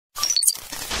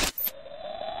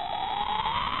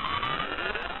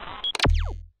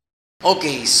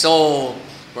Okay, so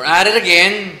we're at it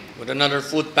again with another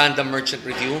Foodpanda merchant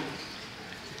review.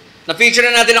 Na-feature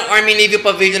na natin ang Army Navy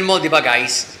Pavilion Mall, di ba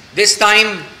guys? This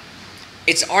time,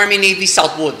 it's Army Navy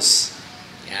Southwoods.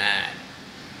 Yan.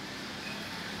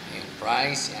 Yung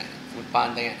price, yan.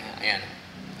 Foodpanda yan. Ayan.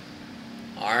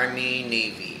 Army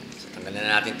Navy. So, tanggalan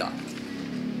na natin to.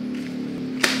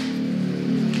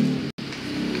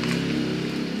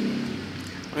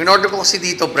 Ang in-order ko kasi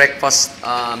dito, breakfast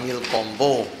meal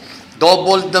combo.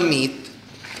 Double the meat.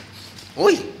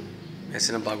 Uy!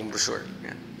 Yan ang bagong brochure.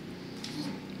 Yan.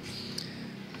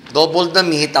 Double the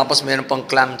meat, tapos meron pang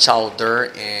clam chowder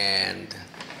and...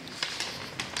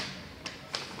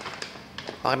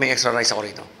 Bakit may extra rice ako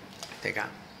rito? Teka,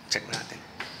 check natin.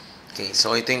 Okay,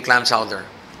 so ito yung clam chowder.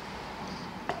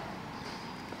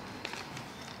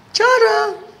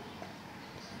 Tara!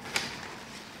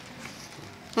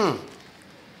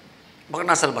 Bakit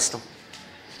nasa labas to?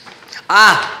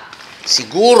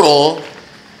 Siguro,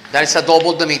 dahil sa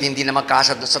double the meat, hindi na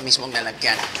magkasya doon sa mismong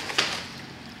lalagyan.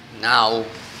 Now,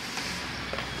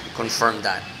 confirm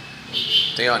that.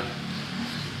 Ito yun.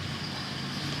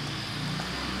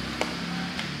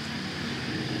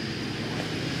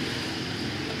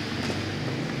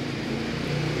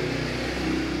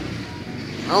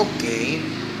 Okay.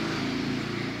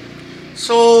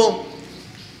 So,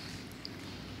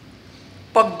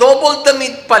 pag double the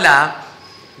meat pala,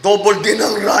 double din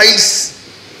ang rice.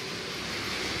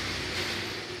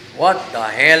 What the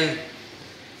hell?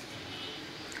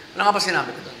 Ano nga ba sinabi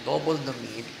ko doon? Double the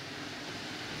meat.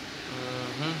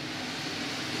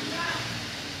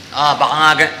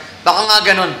 Baka nga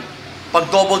ganun. Pag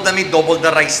double the meat, double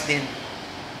the rice din.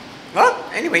 Well,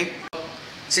 anyway.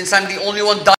 Since I'm the only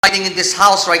one dining in this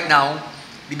house right now,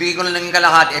 bibigay ko na lang yung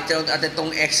kalahati at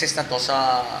itong excess na to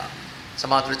sa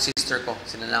mother and sister ko.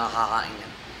 Sila lang kakain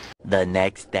yan. The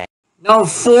next day. Now,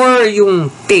 for yung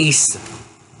taste,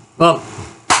 well,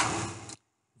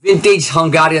 vintage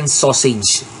Hungarian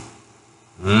sausage.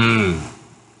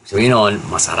 So, yun on,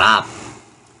 masarap.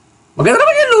 Maganda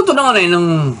naman yung luto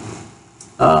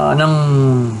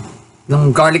ng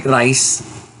garlic rice.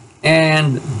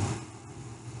 And,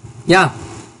 yeah,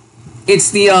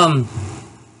 it's the,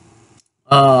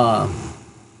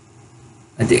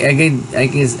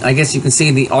 I guess you can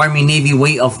say the Army Navy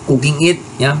way of cooking it.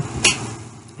 Yeah.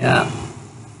 Yeah.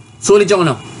 Sulit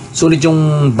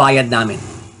yung bayad namin.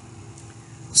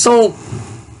 So,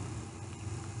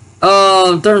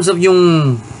 in terms of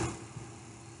yung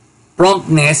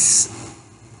promptness,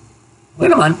 okay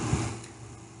naman.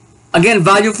 Again,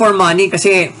 value for money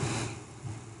kasi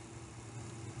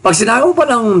pag sinabi mo pa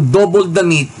ng double the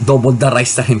meat, double the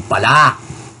rice na rin pala.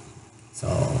 So,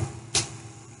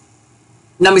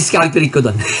 na-miscalculate ko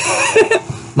doon.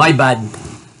 My bad.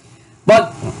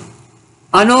 But,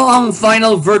 ano ang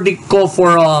final verdict ko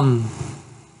for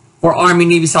Army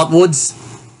Navy Southwoods?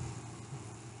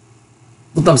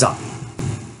 2 thumbs up.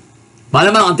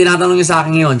 Malamang ang tinatanong niyo sa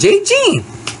akin ngayon, JG,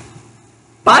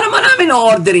 paano man namin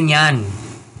o-orderin yan?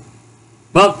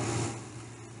 Well,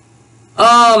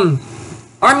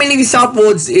 Army Navy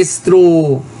Southwoods is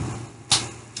through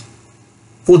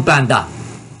Foodpanda.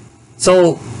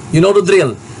 So, you know the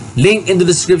drill. Link in the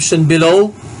description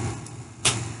below.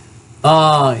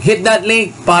 Hit that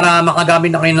link para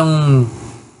makagamit na kayo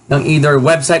ng either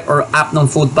website or app ng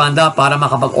Foodpanda para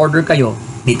makapag-order kayo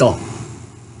dito.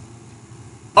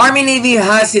 Army Navy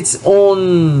has its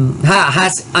own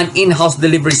has an in-house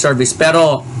delivery service,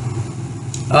 pero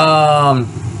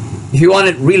if you want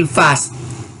it real fast,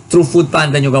 through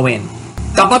Foodpanda nyo gawin.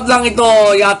 Tapat lang ito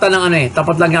yata ng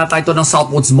tapat lang yata ito ng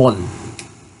Southwoods Mall.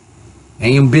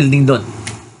 Yan yung building doon.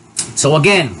 So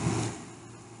again,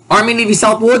 Army Navy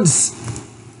Southwoods,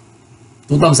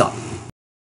 2 thumbs up.